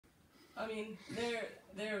I mean,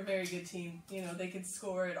 they're a very good team. You know, they could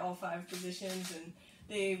score at all 5 positions, and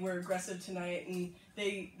they were aggressive tonight, and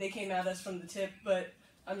they came at us from the tip, but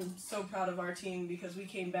I'm so proud of our team because we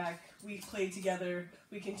came back, we played together,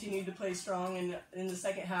 we continued to play strong, and in the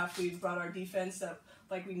second half we brought our defense up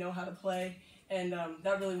like we know how to play, and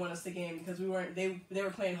that really won us the game because they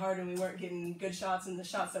were playing hard and we weren't getting good shots, and the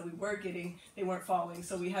shots that we were getting, they weren't falling,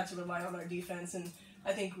 so we had to rely on our defense, and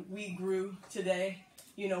I think we grew today,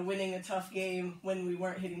 you know, winning a tough game when we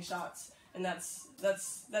weren't hitting shots, and that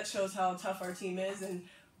shows how tough our team is, and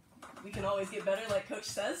we can always get better, like Coach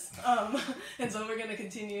says, and so we're going to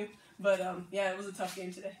continue. But, yeah, it was a tough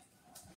game today.